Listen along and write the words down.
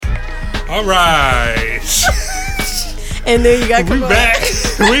All right. And then you got to come back.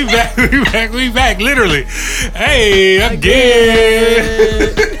 We back. Literally. Hey,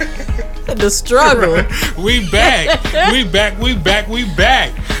 again. The struggle. We back. We back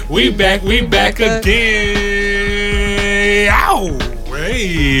again. Ow.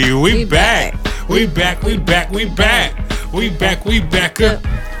 Hey, we back. We back again.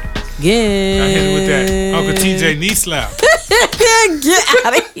 Again. I hit it with that Uncle TJ knee slap. Get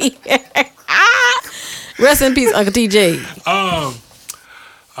out of here. Rest in peace, Uncle TJ.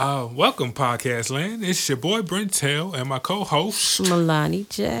 Welcome, Podcast Land. It's your boy Brentel and my co-host Milani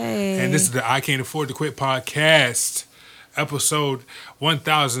J. And this is the I Can't Afford to Quit podcast, episode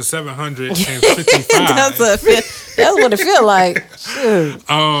 1755. That's what it feel like. Shoot.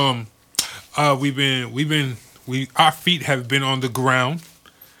 Our feet have been on the ground.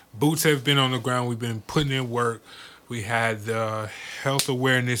 Boots have been on the ground. We've been putting in work. We had the health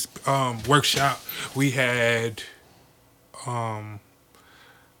awareness workshop. We had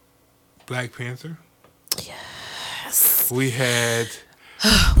Black Panther. Yes. We had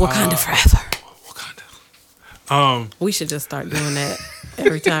Wakanda forever. Wakanda. We should just start doing that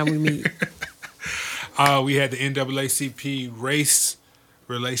every time we meet. We had the NAACP Race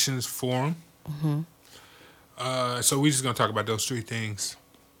Relations Forum. Mm-hmm. So we're just gonna talk about those three things.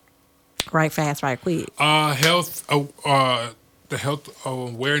 Right fast, right quick. The health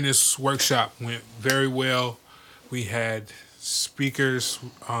awareness workshop went very well. We had speakers,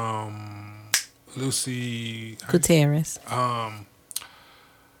 Lucy Gutierrez,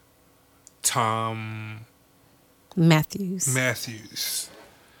 Tom Matthews,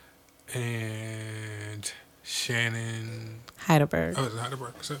 and Shannon Heidelberg. Oh, it's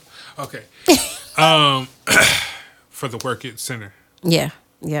Heidelberg. So, okay. For the Work It Center. Yeah.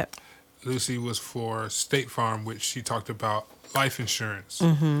 Yep. Lucy was for State Farm, which she talked about life insurance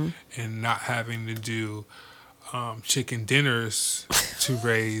and not having to do chicken dinners to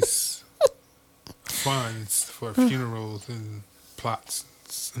raise funds for funerals and plots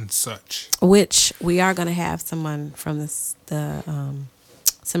and such. Which we are going to have someone from the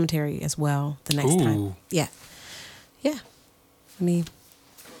cemetery as well the next time. Yeah. I mean,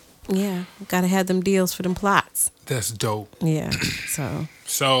 yeah, got to have them deals for them plots. That's dope. Yeah. So.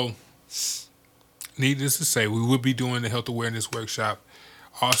 Needless to say, we will be doing the health awareness workshop.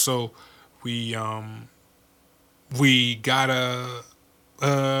 Also, we got a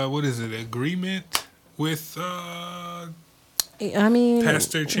agreement with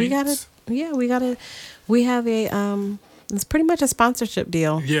Pastor Chance. We have a it's pretty much a sponsorship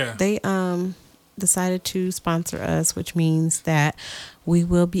deal. Yeah. They decided to sponsor us, which means that we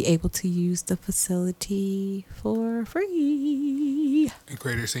will be able to use the facility for free.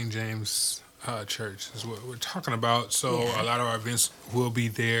 Greater St. James Church is what we're talking about. So a lot of our events will be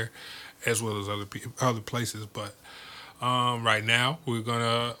there, as well as other places. But right now we're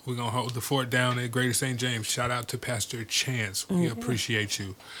gonna hold the fort down at Greater St. James. Shout out to Pastor Chance. We appreciate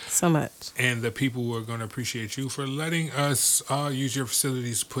you so much, and the people are gonna appreciate you for letting us use your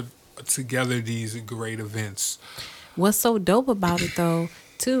facilities to put together these great events. What's so dope about it though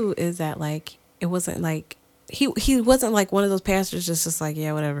too is that like it wasn't like he wasn't like one of those pastors just like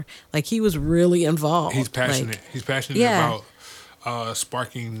yeah whatever, like he was really involved. He's passionate. He's passionate about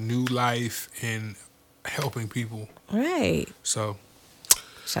sparking new life and helping people. Right. So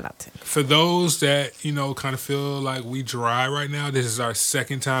shout out to him. For those that kind of feel like we dry right now, this is our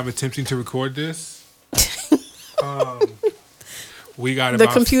second time attempting to record this. We got the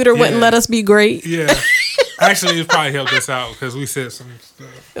computer wouldn't let us be great. Yeah. Actually, it probably helped us out because we said some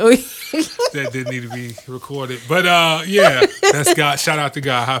stuff that didn't need to be recorded. But that's God. Shout out to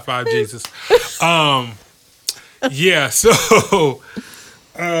God. High five, Jesus. So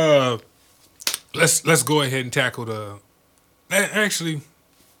let's go ahead and tackle the. Actually,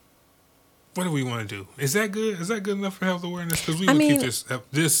 what do we want to do? Is that good? Is that good enough for health awareness? Because we want to keep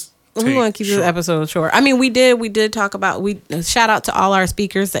this. We want to keep this episode short. I mean, we did talk about, shout out to all our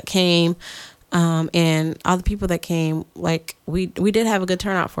speakers that came, and all the people that came. Like we did have a good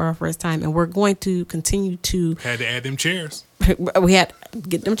turnout for our first time, and we're going to continue to. Had to add them chairs. We had to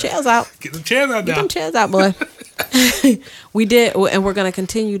get them chairs out. Get them chairs out now. Get them chairs out, boy. We did, and we're going to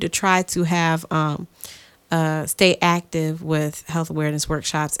continue to try to have stay active with health awareness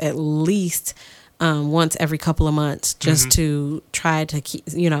workshops at least once every couple of months, just to try to keep,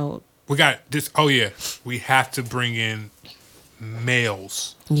 We got this. Oh yeah, we have to bring in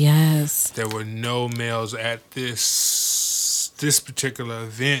males. Yes. There were no males at this particular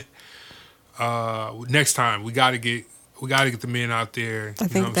event. Next time we got to get the men out there. I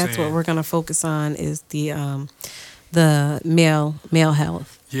think that's what we're going to focus on is the male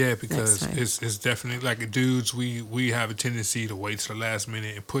health. Yeah, next because time. it's definitely like dudes. We have a tendency to wait till the last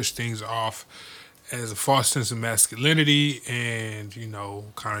minute and push things off as a false sense of masculinity, and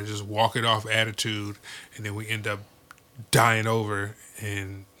kind of just walk it off attitude, and then we end up dying over,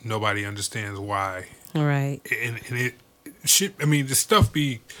 and nobody understands why. Right. And it shit. I mean, the stuff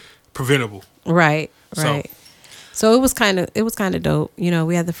be preventable. Right. So Right. So it was kind of dope.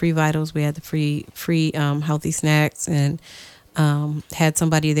 We had the free vitals, we had the free healthy snacks, and had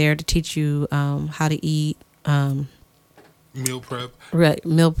somebody there to teach you how to eat, meal prep. right,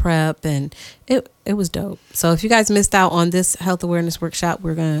 meal prep, and it was dope. So if you guys missed out on this health awareness workshop,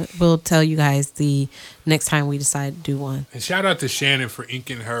 we'll tell you guys the next time we decide to do one. And shout out to Shannon for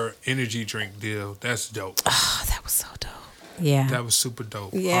inking her energy drink deal. That's dope. Oh, that was so dope. Yeah. That was super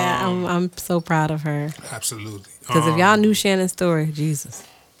dope. Yeah, I'm so proud of her. Absolutely. Because if y'all knew Shannon's story, Jesus.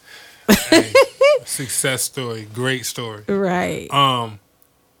 Hey, success story, great story. Right.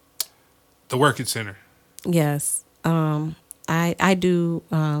 The Working Center. Yes. I do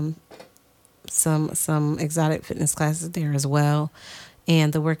some exotic fitness classes there as well,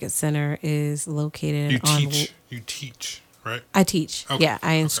 and the Work It Center is located You teach, right? I teach. Okay. Yeah,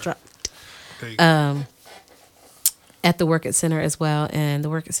 I instruct. There you go. At the Work It Center as well, and the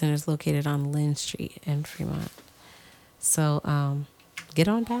Work It Center is located on Lynn Street in Fremont. So get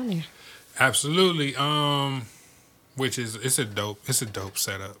on down there. Absolutely. It's a dope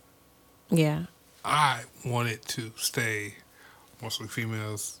setup. Yeah. I wanted to stay mostly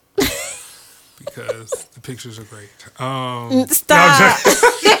females because the pictures are great. Stop.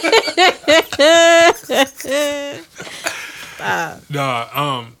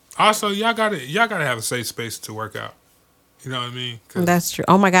 Also, y'all gotta have a safe space to work out. You know what I mean? That's true.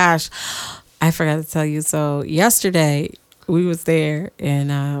 Oh my gosh, I forgot to tell you. So yesterday we was there,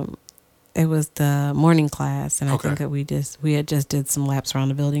 and it was the morning class, and I think that we had just did some laps around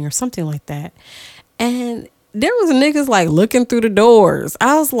the building or something like that, and there was niggas like looking through the doors.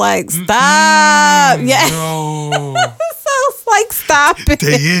 I was like, stop. Yeah. No. So it's like, stop it.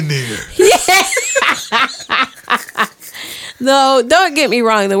 They in there. Yeah. No, don't get me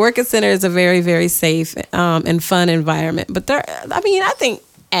wrong. The Work It Center is a very, very safe and fun environment. But I think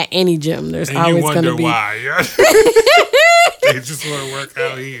at any gym, there's always going to be. Why? They just want to work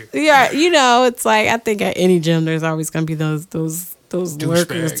out here. Yeah, it's like I think at any gym, there's always going to be those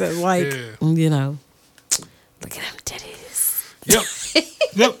lurkers that look at them titties. Yep.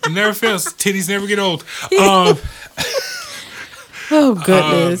 It never fails. Titties never get old. Oh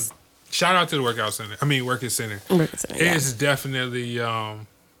goodness. Shout out to the Work It Center. Work It Center. Yeah. It's definitely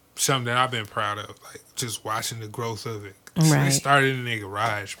something that I've been proud of. Like just watching the growth of it. Right. It started in their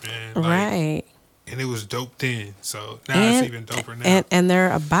garage, man. Right. And it was dope then. So now it's even doper now. And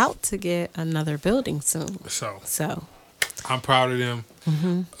they're about to get another building soon. So I'm proud of them.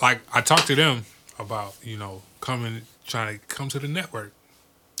 Mm-hmm. Like I talked to them about, trying to come to the network.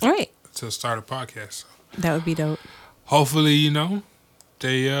 All right. To start a podcast. So that would be dope. Hopefully,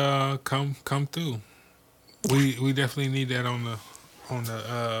 they come through. We definitely need that in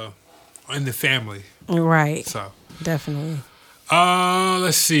the family. Right. So definitely.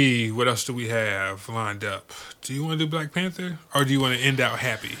 Let's see. What else do we have lined up? Do you want to do Black Panther or do you want to end out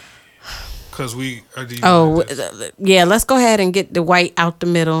happy? Because yeah. Let's go ahead and get the white out the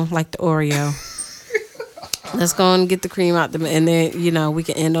middle, like the Oreo. Let's go and get the cream out and then we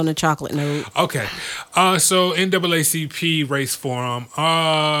can end on a chocolate note. Okay. So NAACP Race Forum.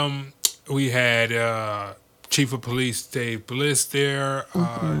 We had Chief of Police Dave Bliss there.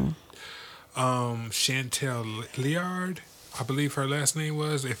 Chantel Liard, I believe her last name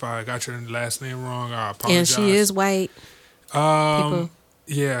was. If I got your last name wrong, I apologize. And she is white. People.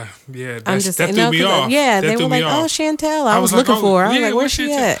 Yeah. That threw me off. Yeah, they were like, "Oh, Chantel." I was looking for her. I was like, "Where's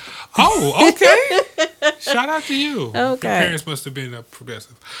she at?" Oh, okay. Shout out to you. Okay. Your parents must have been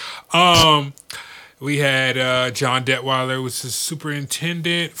progressive. We had John Detweiler, which is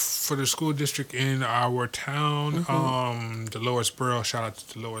superintendent for the school district in our town. Dolores Burrow. Shout out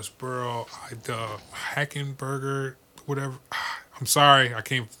to Dolores Burrow. Hackenberger, whatever. I'm sorry, I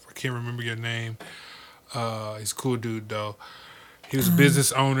can't remember your name. He's a cool dude though. He was a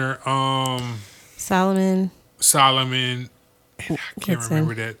business owner. Solomon. And I can't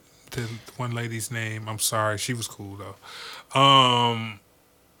remember the one lady's name. I'm sorry. She was cool though.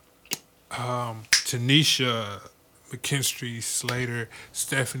 Tanisha McKinstry Slater,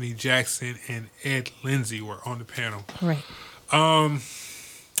 Stephanie Jackson, and Ed Lindsay were on the panel. Right.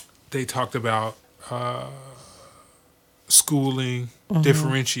 They talked about schooling,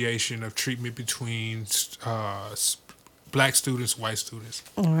 differentiation of treatment between black students, white students.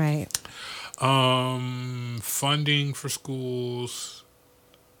 All right. Funding for schools,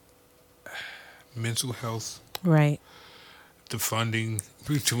 mental health, Right. the funding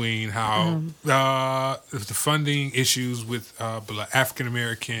between how the funding issues with African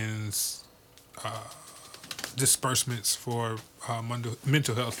Americans, disbursements for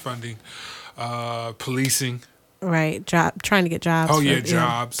mental health funding, policing. Right. Trying to get jobs. Oh yeah,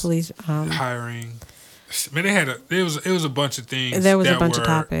 jobs, police. hiring. Man, it was a bunch of things. There was a that bunch were, of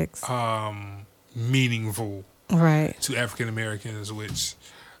topics. Meaningful Right. to African Americans, which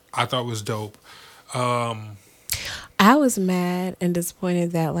I thought was dope. I was mad and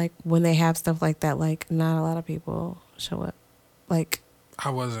disappointed that like when they have stuff like that, like not a lot of people show up. Like I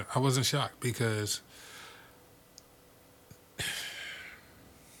wasn't shocked because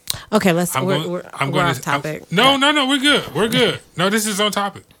okay, let's I'm we're going off topic. No, we're good. We're good. No, this is on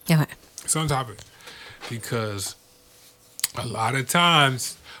topic. Okay. It's on topic because a lot of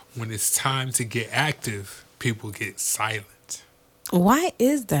times when it's time to get active, people get silent. Why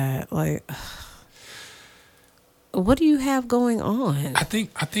is that? Like, what do you have going on? I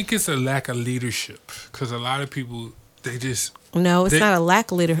think it's a lack of leadership because a lot of people they just No, it's not a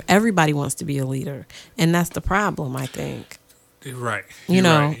lack of leader. Everybody wants to be a leader, and that's the problem. I think. Right. You're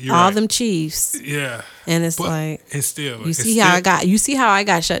all right. them chiefs. Yeah. And it's But like it's still you see how I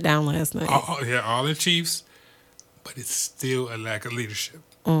got shut down last night. all the Chiefs, but it's still a lack of leadership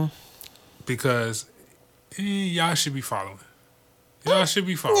because y'all should be following. Y'all should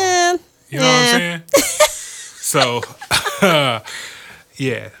be following. Yeah. You know what I'm saying? So,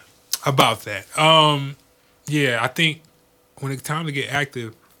 yeah, about that. Yeah, I think when it's time to get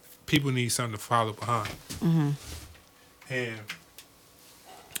active, people need something to follow behind. Mm-hmm. And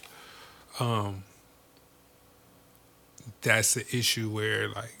that's the issue where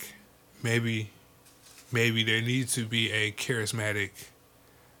like maybe there needs to be a charismatic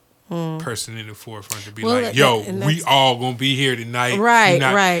person in the forefront to be like, yo, we all gonna be here tonight. Right.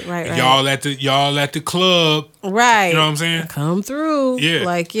 Y'all at the club. Right. You know what I'm saying? Come through. Yeah.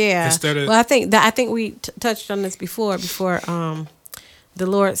 Like, yeah. Instead of, well, I think we touched on this before the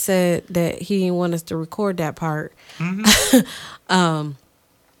Lord said that he didn't want us to record that part. Mm-hmm.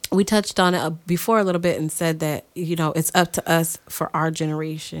 We touched on it before a little bit and said that, it's up to us for our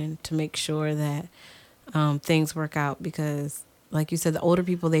generation to make sure that things work out because, like you said, the older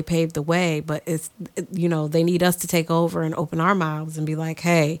people, they paved the way, but they need us to take over and open our mouths and be like,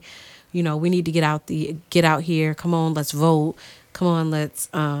 hey, we need to get out here. Come on, let's vote. Come on, let's,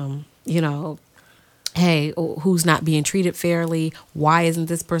 hey, who's not being treated fairly? Why isn't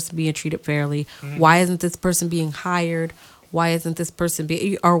this person being treated fairly? Mm-hmm. Why isn't this person being hired? Why isn't this person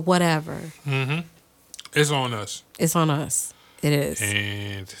or whatever? Mm-hmm. It's on us. It's on us. It is.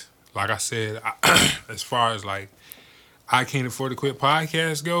 And like I said, as far as like I Can't Afford to Quit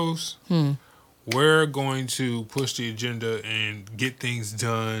podcast goes, we're going to push the agenda and get things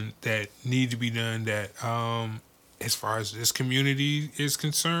done that need to be done that, as far as this community is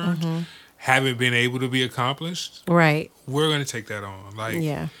concerned, haven't been able to be accomplished. Right. We're going to take that on. Like,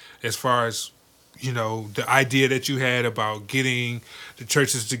 yeah. As far as, the idea that you had about getting the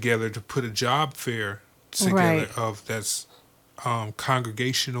churches together to put a job fair together of that's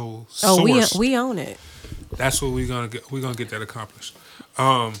congregational source. Oh, we own it. That's what we're gonna get. We're gonna get that accomplished.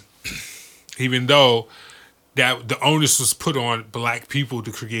 Even though that the onus was put on Black people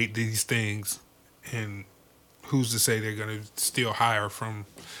to create these things, and who's to say they're gonna still hire from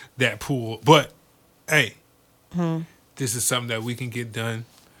that pool? But hey, this is something that we can get done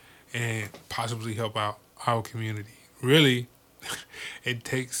and possibly help out our community. Really,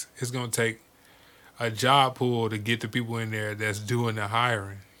 it's gonna take a job pool to get the people in there that's doing the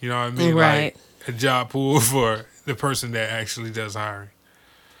hiring. You know what I mean? Right. Like a job pool for the person that actually does hiring.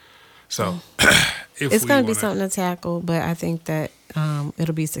 So it's going to be something to tackle, but I think that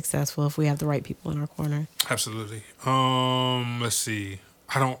it'll be successful if we have the right people in our corner. Absolutely. Let's see.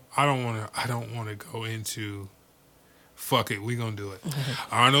 I don't want to go into. Fuck it, we gonna do it.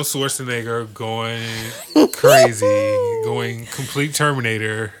 Arnold Schwarzenegger going crazy, going complete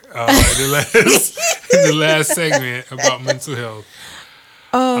Terminator in the last segment about mental health.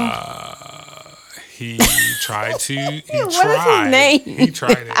 He tried to. What is his name? He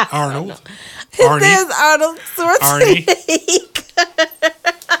tried it. Arnold. His name is Arnold Schwarzenegger.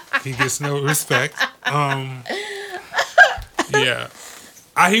 Arnie. He gets no respect. Yeah.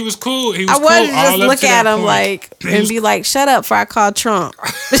 He was cool. He was cool. I wanted to just all look at him point. like and be like, "Shut up!" Before I call Trump.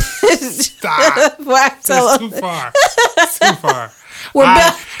 Stop. That's too far. It's too far.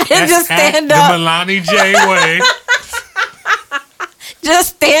 Just stand up. The Melanie J way.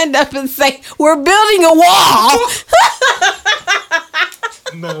 Just stand up and say, "We're building a wall."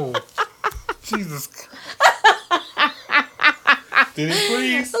 No. Jesus. Did it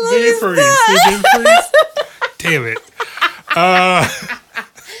freeze? Did it freeze? It didn't freeze? Damn it.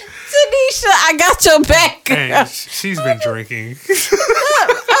 Tanisha, I got your back. Dang, she's been drinking.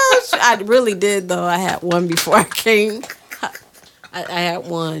 I really did, though. I had one before I came. I had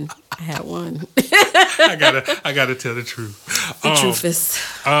one. I gotta tell the truth. The truth is.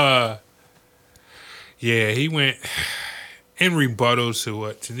 Yeah, he went in rebuttal to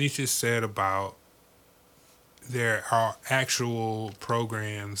what Tanisha said about there are actual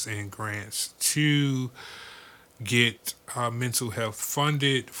programs and grants to get mental health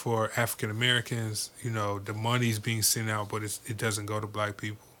funded for African Americans. You know, the money's being sent out, but it doesn't go to black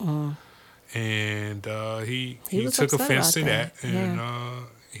people. And he took offense to that, and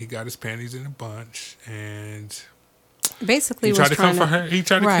he got his panties in a bunch, and basically he tried to come for her. He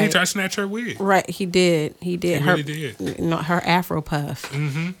tried to snatch her wig. Right, he did. He really did. Her Afro puff,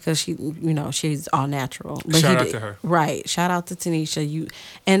 because she's all natural. But shout out to her. Right, shout out to Tanisha.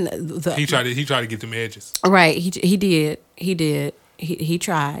 He tried to get them edges. Right, he did. He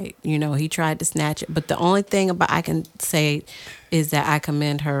tried. He tried to snatch it. But the only thing I can say is that I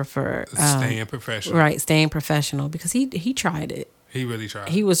commend her for staying professional. Right, staying professional, because he tried it. He really tried.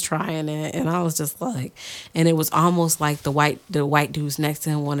 He was trying it, and I was just like, and it was almost like the white dudes next to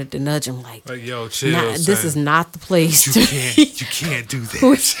him wanted to nudge him, like yo, chill. This is not the place. You can't do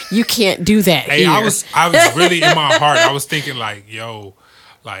that. You can't do that. Hey, here. I was really in my heart. I was thinking like, yo,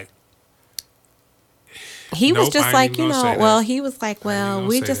 like. He was just like, he was like,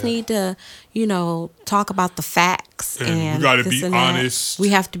 we just that. need to, talk about the facts, and we gotta be honest. We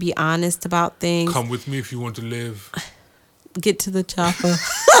have to be honest about things. Come with me if you want to live. Get to the chopper.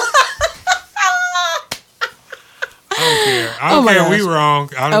 I don't care. We wrong.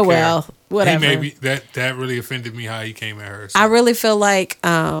 I don't care. Well, whatever. He maybe that really offended me how he came at her. So. I really feel like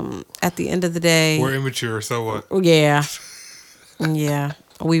at the end of the day, we're immature. So what? Yeah,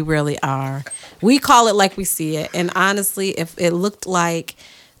 we really are. We call it like we see it, and honestly, if it looked like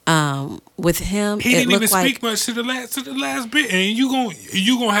with him, he didn't even speak much to the last bit, and you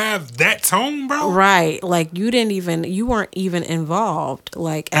gonna have that tone, bro? Right? Like you weren't even involved,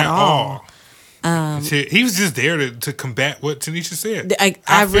 like at all. He was just there to combat what Tanisha said.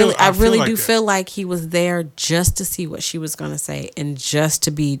 I really do feel like he was there just to see what she was going to say and just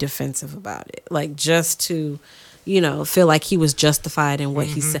to be defensive about it, like just to, feel like he was justified in what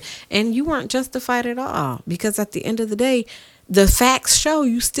he said. And you weren't justified at all, because at the end of the day, the facts show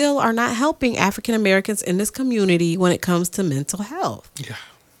you still are not helping African Americans in this community when it comes to mental health. Yeah.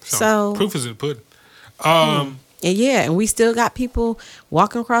 So proof is in the pudding. And we still got people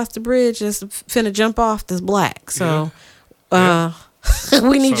walking across the bridge just finna jump off this black. So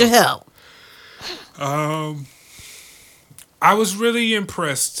we need your help. I was really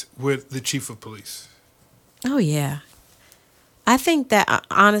impressed with the chief of police. Oh, yeah. I think that,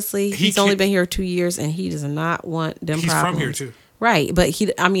 honestly, he's only been here 2 years, and he does not want them problems. He's from here, too. Right, but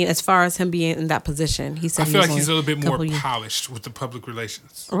as far as him being in that position, he said I feel like he's a little bit more polished with the public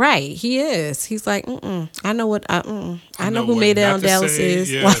relations. Right, he is. He's like, I know what I know who Maydale Dallas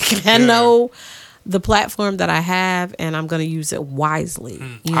is. Yeah, I know the platform that I have, and I'm going to use it wisely.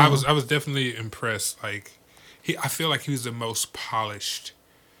 I was definitely impressed. Like, I feel like he was the most polished.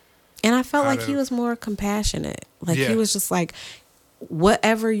 And I felt like he was more compassionate. Like he was just like,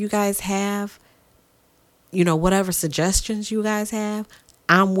 whatever you guys have, whatever suggestions you guys have,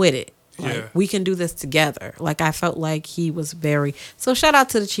 I'm with it. Like, we can do this together. Like, I felt like he was so shout out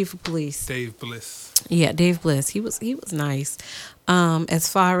to the chief of police. Dave Bliss. Yeah, Dave Bliss. He was nice. As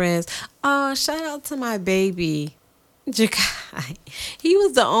far as, shout out to my baby, Jakai. He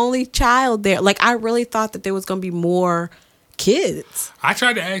was the only child there. Like, I really thought that there was going to be more kids. I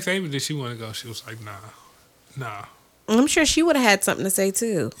tried to ask Ava, did she want to go? She was like, nah. I'm sure she would have had something to say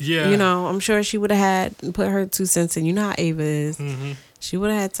too. Yeah. I'm sure she would have put her 2 cents in. You know how Ava is. Mm-hmm. She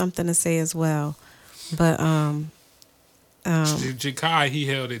would have had something to say as well. But Jakai, he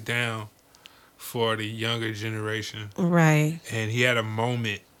held it down for the younger generation. Right. And he had a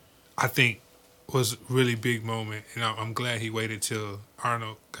moment, I think was a really big moment. And I'm glad he waited till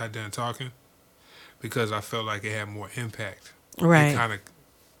Arnold got done talking, because I felt like it had more impact. Right. It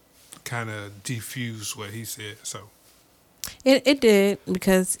kind of diffused what he said. So it did,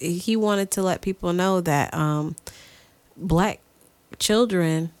 because he wanted to let people know that black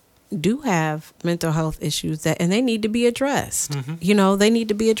children do have mental health issues and they need to be addressed. Mm-hmm. They need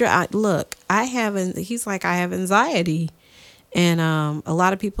to be addressed. Look, he's like, I have anxiety. And a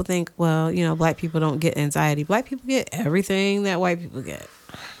lot of people think, well, black people don't get anxiety. Black people get everything that white people get.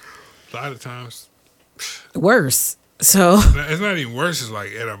 A lot of times. Worse. So it's not even worse. It's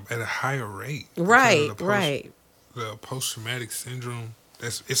like at a higher rate. Right. the post traumatic syndrome.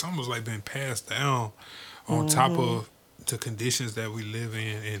 It's almost like been passed down on top of the conditions that we live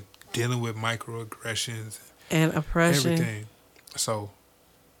in and dealing with microaggressions and oppression. everything. So,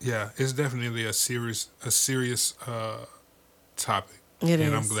 yeah, it's definitely a serious topic, It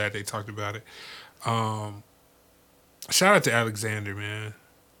and I'm is. glad they talked about it. Shout out to Alexander, man.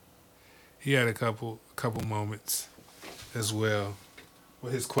 He had a couple moments as well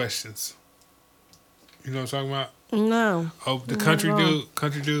with his questions. You know what I'm talking about? No. Oh, the Not country at all.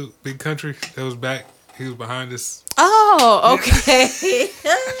 dude, big country that was back. He was behind us. Oh, okay.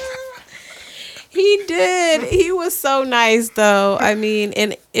 He did. He was so nice, though. I mean,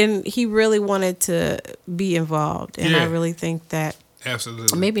 and he really wanted to be involved, and I Yeah. really think that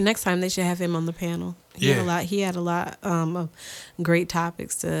Absolutely. maybe next time they should have him on the panel. He had Yeah. a lot. He had a lot of great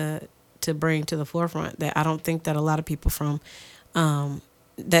topics to bring to the forefront that I don't think that a lot of people from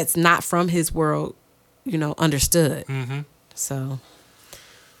that's not from his world, understood. Mm-hmm. So,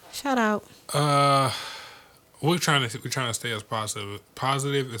 shout out. We're trying to stay as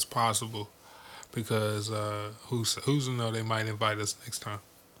positive as possible, because who's to know, they might invite us next time.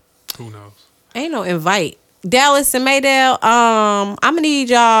 Who knows? Ain't no invite. Dallas and Maydale, I'ma need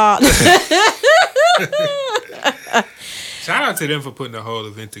y'all. Shout out to them for putting the whole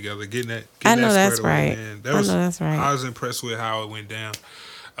event together, getting that. I know that's squared away, right. man. I know that's right. I was impressed with how it went down.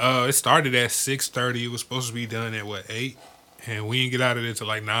 It started at 6:30. It was supposed to be done at 8, and we didn't get out of there till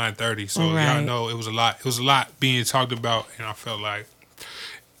like 9:30. So y'all Right. know it was a lot. It was a lot being talked about, and I felt like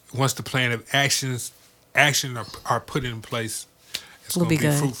once the plan of action are put in place, it's Will going to be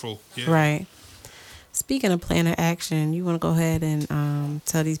be good. fruitful. Yeah. Right. Speaking of plan of action, you want to go ahead and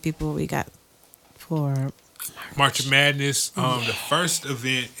tell these people what we got for March of Madness. The first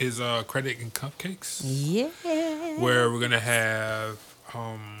event is Credit and Cupcakes, yeah. where we're gonna have.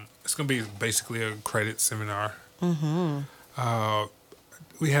 It's gonna be basically a credit seminar. Mm-hmm.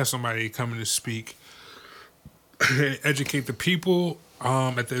 We have somebody coming to speak, educate the people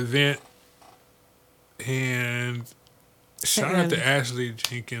at the event, and shout out to Ashley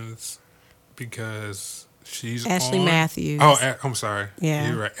Jenkins, because she's Ashley on. Matthews. Oh, I'm sorry. Yeah.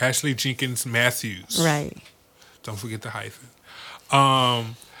 You're right. Ashley Jenkins Matthews. Right. Don't forget the hyphen.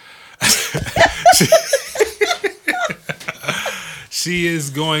 She is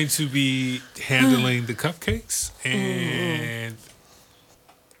going to be handling the cupcakes, and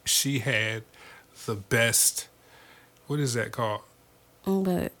she had the best. What is that called?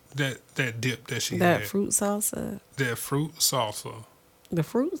 But That dip that she that had. fruit salsa, That fruit salsa. the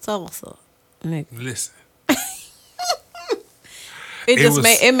fruit salsa, nigga. Listen, It just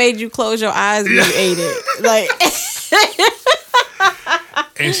was- made you close your eyes when you ate it. Like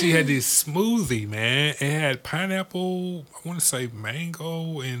and she had this smoothie, man. It had pineapple. I want to say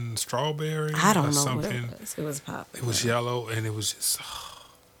mango and strawberry. I don't or know something. what it was. It was popping. It was yellow, and it was just.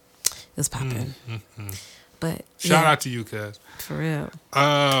 It was popping. But Shout yeah, out to you, cuz. for real.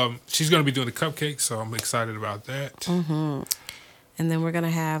 She's gonna be doing the cupcakes, so I'm excited about that. Mm-hmm. And then we're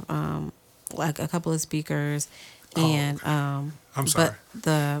gonna have like a couple of speakers, and I'm sorry.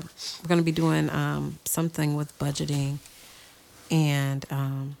 but we're gonna be doing something with budgeting, and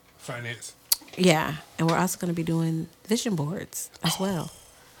Finance. yeah, and we're also gonna be doing vision boards as well.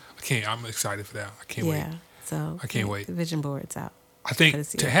 I'm excited for that. I can't Yeah, wait. so I can't get wait. the vision boards out. I think Gotta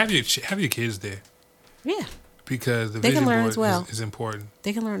see to it. have your kids there, Yeah, because the They can vision learn board as well. is important.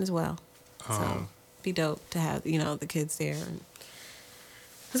 they can learn as well. So Um, be dope to have the kids there. And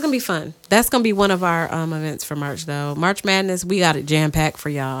it's gonna be fun. That's gonna be one of our events for March, though. March Madness, we got it jam packed for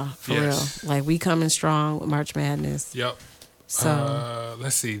y'all, for Yes. real. Like we coming strong with March Madness. Yep. So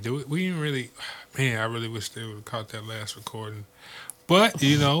Let's see. We didn't really. Man, I really wish they would have caught that last recording. But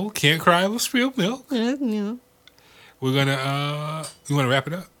can't cry over spilled milk. We're gonna. You want to wrap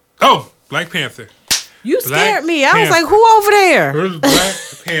it up? Oh, Black Panther. you Black scared me. I was Panther. like, who over there? Where's Black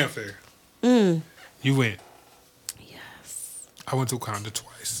Panther? You went. Yes. I went to Wakanda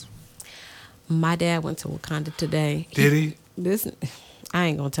twice. My dad went to Wakanda today. Did he? This, I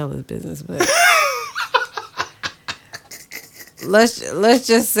ain't gonna tell his business, but let's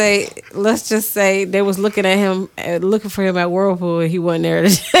just say they was looking at him, looking for him at Whirlpool, and he wasn't there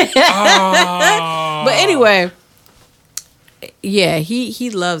today. Oh. But anyway, yeah, he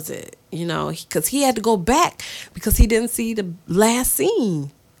loves it, because he had to go back because he didn't see the last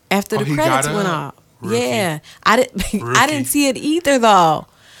scene after the he credits got went up? off. Rookie. Yeah, I didn't Rookie. see it either though.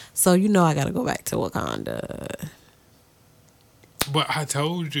 So I got to go back to Wakanda. But I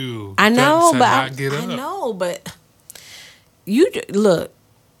told you. I know, to but not get up. I know, but look.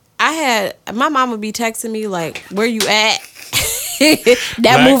 My mom would be texting me like, "Where you at?"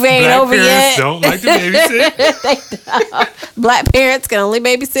 That movie ain't black over parents yet. Don't like to babysit. Black parents can only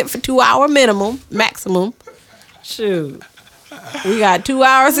babysit for 2 hour maximum. Shoot. We got 2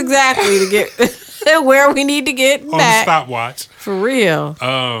 hours exactly to get where we need to get On back. the stopwatch. For real.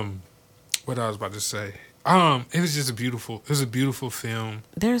 What I was about to say. It was just a beautiful film.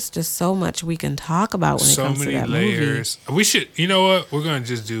 There's just so much we can talk about when it So comes to many that layers. We should, you know what? We're going to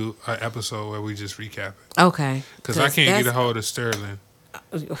just do an episode where we just recap it. movie. Okay. Because I can't get a hold of Sterling.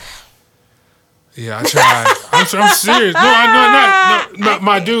 Yeah, I tried. I'm serious. No, I know not.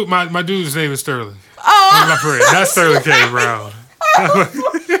 No, my dude's name is Sterling. Oh, my friend. Not Sterling K. Brown.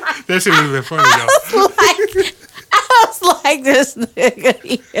 That shit would have been funny though. I was like this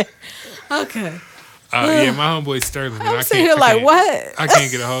nigga. Yeah. Okay. Yeah, my homeboy Sterling. I'm sitting here like, what? I can't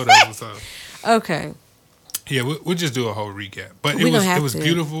get a hold of him. So. Okay. Yeah, we'll just do a whole recap. But We gonna have it was to.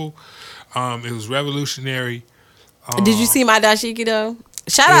 beautiful. It was revolutionary. Did you see my dashiki though?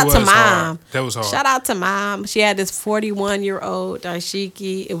 Shout out to was mom. hard. That was hard. Shout out to mom. She had this 41-year-old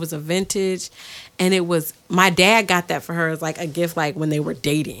dashiki. It was a vintage, and it was my dad got that for her as like a gift, like when they were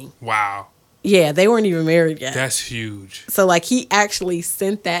dating. Wow. Yeah, they weren't even married yet. That's huge. So like he actually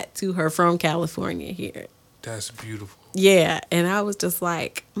sent that to her from California here. That's beautiful. Yeah, and I was just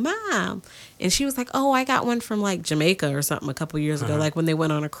like, Mom. And she was like, oh, I got one from like Jamaica or something a couple years ago, like when they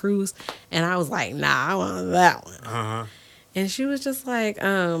went on a cruise. And I was like, nah, I want that one. Uh-huh. And she was just like,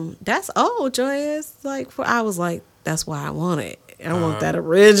 that's old, Joyous. Like, I was like, that's why I want it. I want that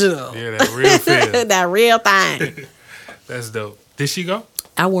original. Yeah, that real feel. That real thing. That's dope. Did she go?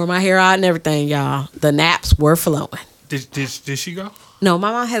 I wore my hair out and everything, y'all. The naps were flowing. Did she go? No, my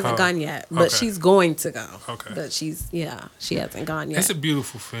mom hasn't gone yet, but okay. she's going to go. Okay. But she hasn't gone yet. It's a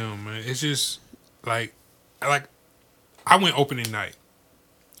beautiful film, man. It's just like I went opening night,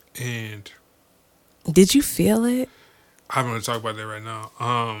 and Did you feel it? I'm going to talk about that right now.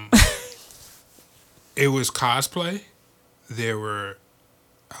 It was cosplay. There were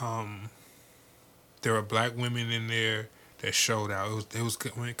black women in there that showed out. It was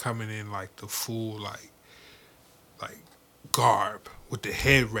coming in like the full like garb with the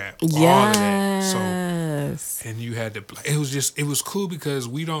head wrap, all of that. So, and you had it was cool because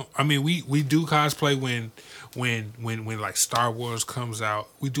we do cosplay when like Star Wars comes out.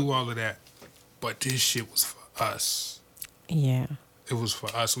 We do all of that, but this shit was for us. Yeah. It was for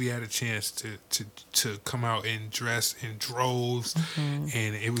us. We had a chance to come out and dress in droves,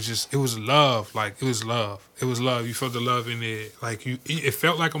 and it was love. Like it was love. You felt the love in it. Like it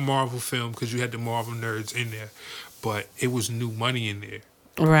felt like a Marvel film because you had the Marvel nerds in there, but it was new money in there.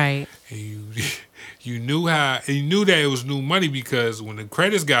 Right. And you knew that it was new money because when the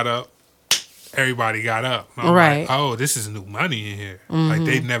credits got up, everybody got up. Right. Like, oh, this is new money in here. Like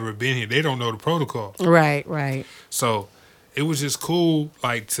they've never been here. They don't know the protocol. Right. So it was just cool,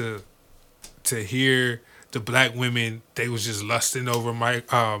 like to hear the black women. They was just lusting over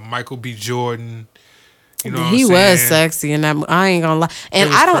Michael B. Jordan. You know, He what I'm was saying? sexy, and I ain't gonna lie. And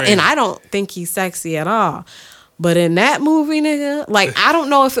was crazy. I don't think he's sexy at all. But in that movie, nigga, like I don't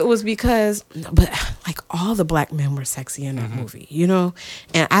know if it was because, but like all the black men were sexy in that movie, you know.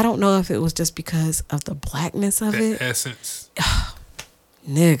 And I don't know if it was just because of the blackness of The it, essence.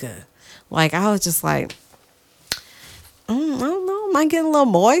 nigga. Like I was just like, I don't know, am I getting a little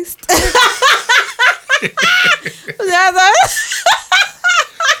moist?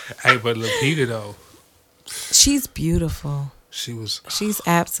 Hey, but Lupita though, She's beautiful. She's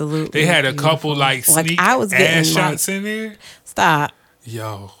absolutely. They had a beautiful. couple like sneak I was getting ass like, shots in there. Stop.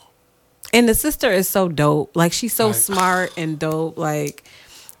 Yo, And the sister is so dope. Like she's so Like- smart and dope. Like,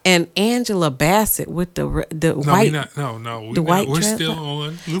 and Angela Bassett with the no, white. the white we're dress? still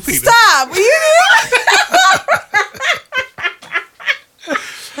on Lupita. Stop.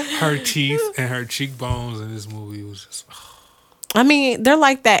 Her teeth and her cheekbones in this movie was just. I mean, they're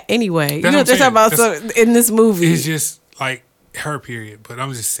like that anyway. You That's know what what they're I'm talking about so, in this movie. It's just like her period, but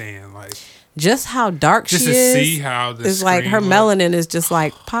I'm just saying like Just how dark just she to is. see how the It's like her screen melanin is just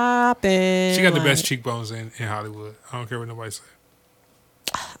like popping. She got the like, best cheekbones in Hollywood. I don't care what nobody says.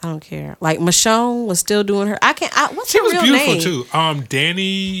 I don't care. Like Michonne was still doing her. What's She her was real beautiful name? too.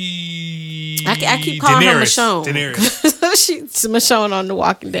 Danny. I keep calling her Michonne. Daenerys. She's Michonne on The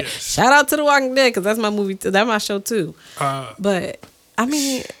Walking Dead. Yes. Shout out to The Walking Dead because that's my movie. That's my show too. But I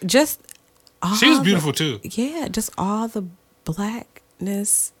mean, just all She was beautiful too. Yeah, just all the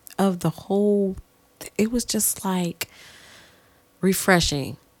blackness of the whole. It was just like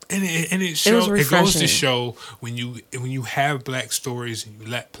refreshing. And it was goes to refreshing. show when you have black stories and you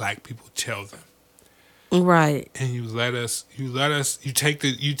let black people tell them. Right. And you don't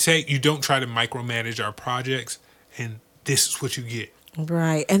try to micromanage our projects and this is what you get.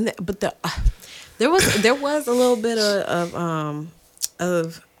 Right. And there was a little bit of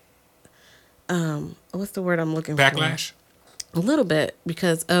what's the word I'm looking Backlash? for? A little bit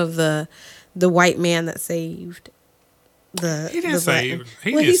because of the white man that saved He didn't save.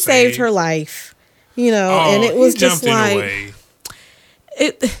 He saved her life, and it was just like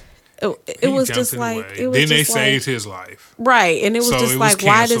it was just like then they saved his life, right? And it was just like,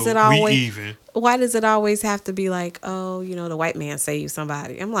 why does it always? Even. Why does it always have to be like, oh, the white man saved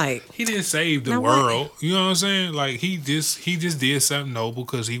somebody? I'm like, he didn't save the world. You know what I'm saying? Like he just did something noble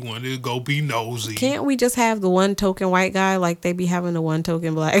because he wanted to go be nosy. Can't we just have the one token white guy like they be having the one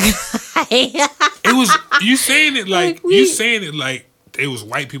token black guy? It was you saying it like it was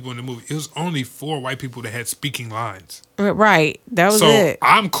white people in the movie. It was only 4 white people that had speaking lines. Right. That was it.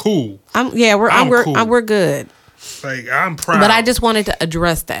 I'm cool. We're good. Like, I'm proud. But I just wanted to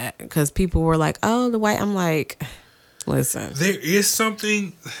address that because people were like, oh, the white. I'm like, listen. There is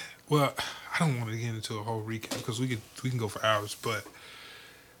something. Well, I don't want to get into a whole recap because we can go for hours. But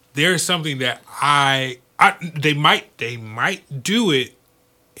there is something that they might do it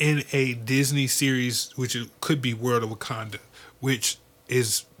in a Disney series, which could be World of Wakanda, which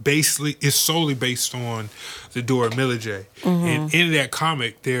is solely based on the Dora Milaje. Mm-hmm. And in that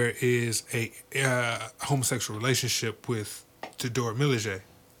comic, there is a homosexual relationship with the Dora Milaje.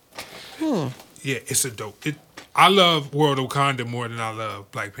 Yeah, it's a dope. I love World of Wakanda more than I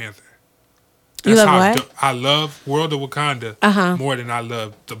love Black Panther. You love what? I love World of Wakanda more than I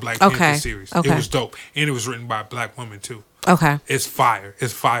love the Black Panther series. Okay. It was dope. And it was written by a black woman, too. Okay. It's fire.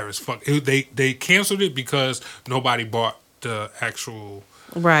 It's fire as fuck. They canceled it because nobody bought the actual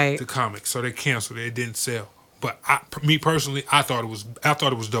the comic, so they canceled it. It didn't sell. But me personally, I thought it was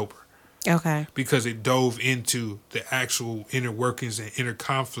doper. Okay. Because it dove into the actual inner workings and inner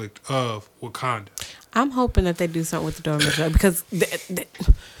conflict of Wakanda. I'm hoping that they do something with the Dora Milaje because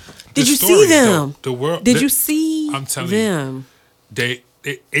did you see them? Did you see them? I'm telling you,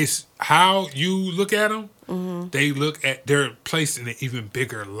 it's how you look at them. Mm-hmm. They're placed in an even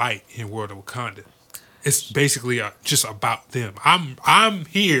bigger light in World of Wakanda. It's basically just about them. I'm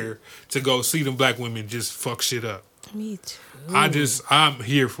here to go see them black women just fuck shit up. Me too. I'm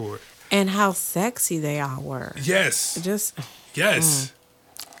here for it. And how sexy they all were. Yes. Yes.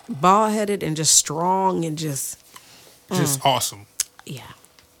 Bald headed and just strong and just awesome. Yeah.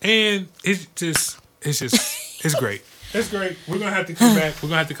 And it's great. It's great. We're gonna have to come back. We're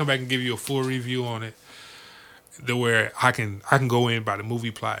gonna have to come back and give you a full review on it. Where I can go in by the movie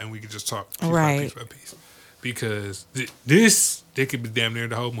plot and we can just talk piece by piece. Because they could be damn near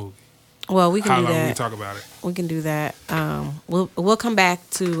the whole movie. Well, we can do that. How long will we talk about it? We can do that. We'll come back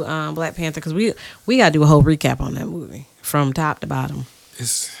to Black Panther because we gotta do a whole recap on that movie from top to bottom.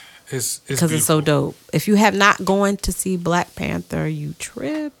 It's because it's so dope. If you have not gone to see Black Panther, you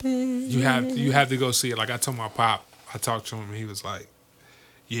tripping. You have to go see it. Like I told my pop, I talked to him and he was like,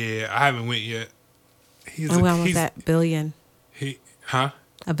 "Yeah, I haven't went yet." He's that billion. $1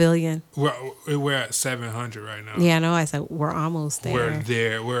 billion. We're at 700 right now. Yeah, I know. I said we're almost there. We're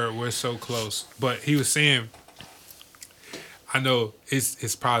there. We're so close. But he was saying, I know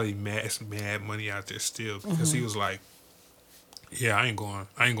it's probably mad money out there still because he was like, "Yeah, I ain't going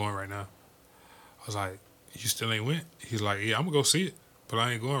right now." I was like, "You still ain't went?" He's like, "Yeah, I'm gonna go see it, but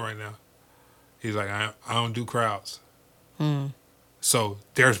I ain't going right now." He's like, "I don't do crowds." So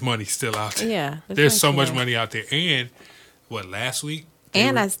there's money still out there. Yeah. There's so much money out there. And last week?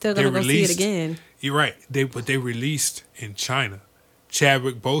 I still gotta go see it again. You're right. But they released in China.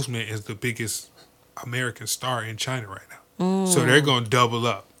 Chadwick Boseman is the biggest American star in China right now. So they're gonna double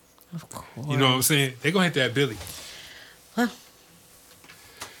up. Of course. You know what I'm saying? They're gonna hit that Billy. Huh.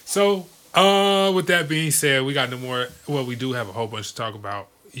 So, with that being said, we got no more. Well, we do have a whole bunch to talk about.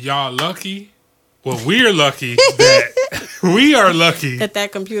 Y'all lucky. Well, we're lucky that we are lucky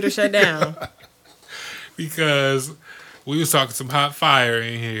that computer shut down because we was talking some hot fire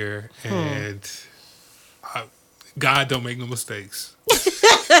in here, and God don't make no mistakes.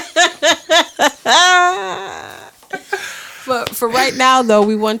 For right now, though,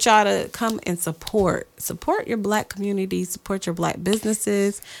 we want y'all to come and support your black community, support your black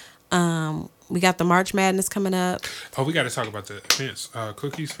businesses. We got the March Madness coming up. Oh, we got to talk about the events.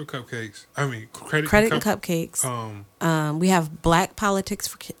 Cookies for cupcakes. I mean, credit and cupcakes. We have Black Politics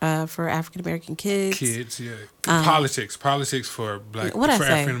for African American kids. Kids, yeah. Politics for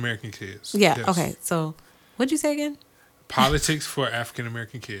African American kids. Yeah. Yes. Okay. So, what'd you say again? Politics for African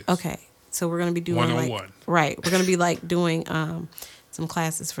American kids. Okay. So we're gonna be doing 101. Right. We're gonna be doing some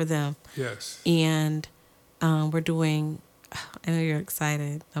classes for them. Yes. And we're doing. I know you're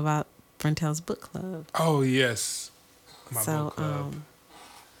excited about Brentel's book club. Oh yes, My So book club.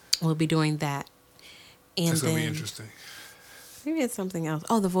 we'll be doing that. And It's gonna be then interesting. maybe it's something else.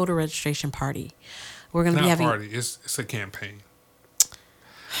 Oh, the voter registration party. We're gonna be Not having. party. It's a campaign.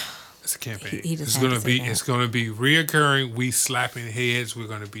 It's a campaign. He just It's had to gonna say be that. it's gonna be reoccurring. We slapping heads. We're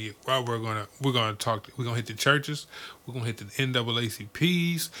gonna be we're gonna talk. We're gonna hit the churches. We're gonna hit the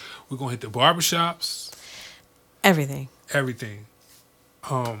NAACPs. We're gonna hit the barbershops. Everything. Everything.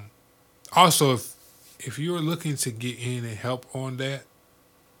 Also, if you're looking to get in and help on that,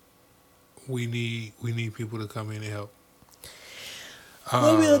 we need people to come in and help.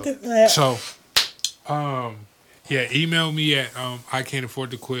 Let me look at that. So, yeah, email me at I can't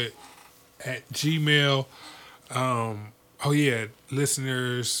afford to quit at Gmail. Oh yeah,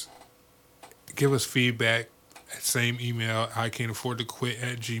 listeners, give us feedback at same email. I can't afford to quit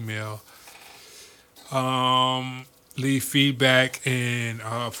at Gmail. Leave feedback and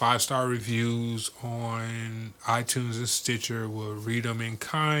 5-star reviews on iTunes and Stitcher. We'll read them in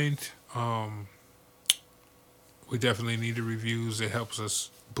kind. We definitely need the reviews. It helps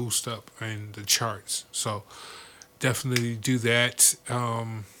us boost up in the charts. So definitely do that.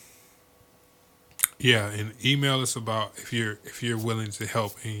 Yeah, and email us about if you're willing to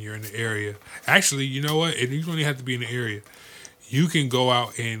help and you're in the area. Actually, you know what? You don't even have to be in the area. You can go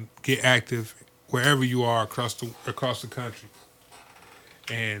out and get active wherever you are across the country,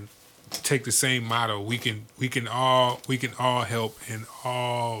 and take the same motto. We can all help and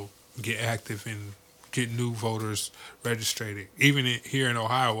all get active and get new voters registered. Even here in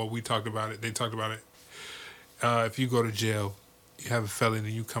Ohio, what we talked about it. They talked about it. If you go to jail, you have a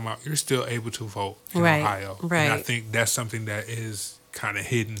felony, you come out, you're still able to vote in Ohio. Right. And I think that's something that is kind of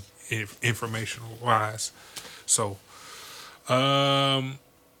hidden informational wise. So,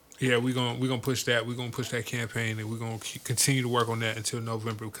 yeah, we're gonna push that. We're gonna push that campaign, and we're gonna continue to work on that until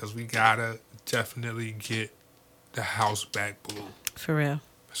November because we gotta definitely get the house back blue. For real.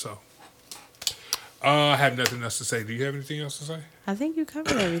 So, I have nothing else to say. Do you have anything else to say? I think you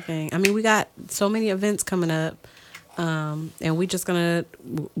covered everything. I mean, we got so many events coming up, and we're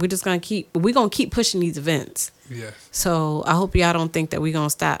gonna keep pushing these events. Yes. So I hope y'all don't think that we're gonna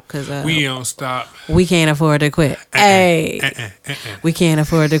stop because We don't stop. we can't afford to quit. Hey, we can't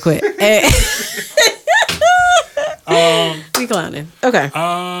afford to quit. Hey. We clowning. Okay.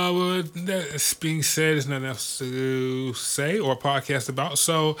 Well, that being said, there's nothing else to say or podcast about.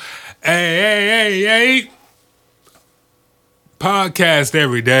 So, hey, podcast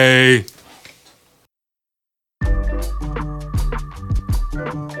every day.